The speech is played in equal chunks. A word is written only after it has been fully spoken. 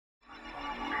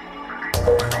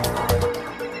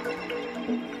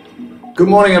Good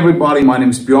morning everybody, my name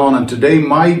is Bjorn and today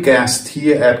my guest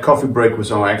here at Coffee Break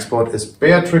with our expert is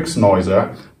Beatrix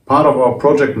Neuser, part of our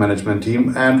project management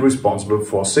team and responsible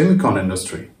for semicon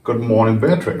industry. Good morning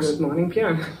Beatrix. Good morning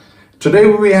Bjorn. Today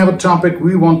we have a topic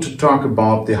we want to talk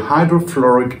about the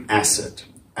hydrofluoric acid,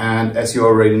 and as you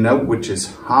already know, which is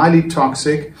highly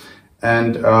toxic,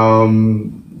 and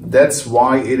that's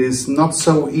why it is not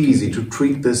so easy to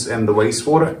treat this in the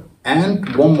wastewater.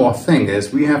 And one more thing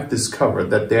is we have discovered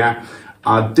that there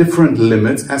are different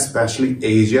limits, especially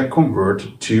Asia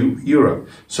compared to Europe.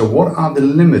 So what are the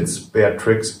limits,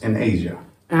 Beatrix, in Asia?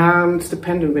 It's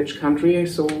depending which country.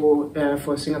 So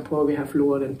for Singapore we have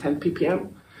lower than 10 ppm.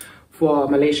 For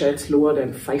Malaysia it's lower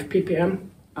than 5 ppm.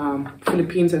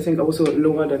 Philippines I think also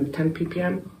lower than 10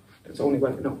 ppm. That's only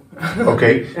one I know.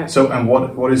 Okay, yeah. So and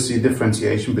what is the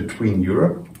differentiation between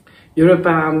Europe?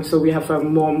 Europe, so we have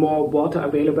more water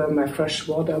available, more fresh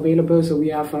water available, so we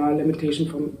have a limitation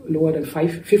from lower than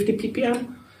 50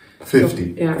 ppm.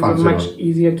 50? So, yeah, it's much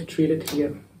easier to treat it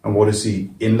here. And what is the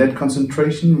inlet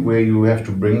concentration where you have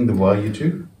to bring the value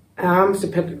to?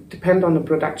 Depend on the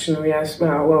production. We have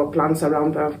our plants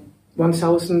around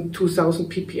 1,000,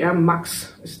 2,000 ppm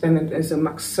max. Then it is a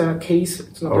max case.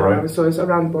 It's not around, so it's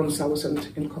around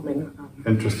 1,000 incoming.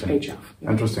 Interesting. HF.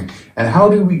 Yeah. Interesting. And how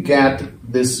do we get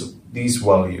these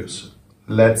values?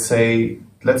 Let's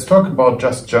talk about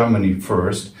just Germany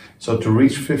first. So to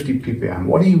reach 50 ppm,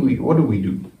 what do we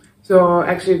do? So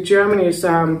actually Germany is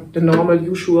the normal,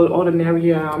 usual,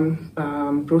 ordinary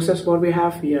process what we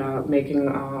have. We are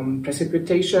making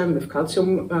precipitation with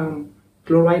calcium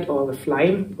chloride or with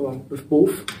lime or with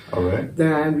both. All right.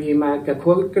 Then we make a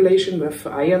coagulation with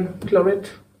iron chloride.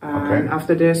 And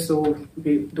after this, so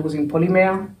we dosing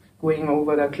polymer, going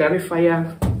over the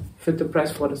clarifier, filter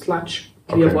press for the sludge,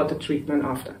 clear water treatment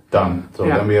after. Done. So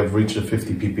then we have reached the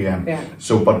 50 ppm. Yeah.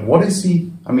 So, but what is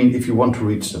if you want to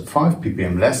reach the 5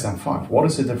 ppm, less than 5, what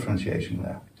is the differentiation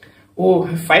there? Oh,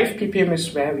 5 ppm is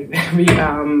very, very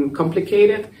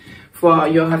complicated.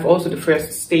 You have also the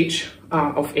first stage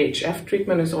of HF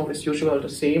treatment is always usually the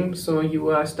same. So you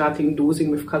are starting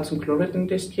dosing with calcium chloride in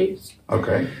this case.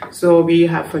 Okay. So we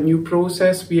have a new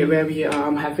process where we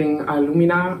are having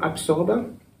alumina absorber.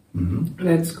 Mm-hmm.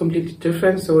 That's completely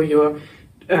different. So your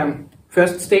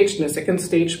first stage and the second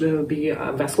stage will be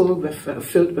a vessel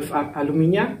filled with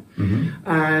alumina. Mm-hmm.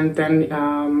 And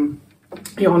then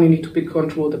you only need to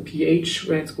control the pH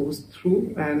where it goes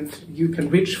through, and you can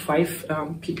reach 5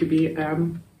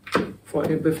 ppm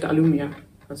with the alumina.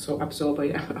 So absorber,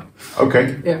 yeah.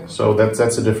 Okay. Yeah. So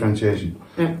that's a differentiation.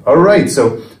 Yeah. All right.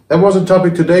 So that was a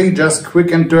topic today, just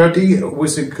quick and dirty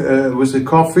with the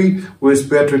coffee with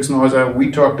Beatrix Neuser.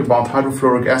 We talked about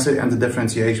hydrofluoric acid and the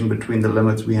differentiation between the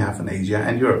limits we have in Asia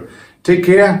and Europe. Take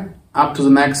care. Up to the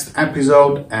next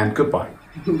episode and goodbye.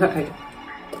 Bye.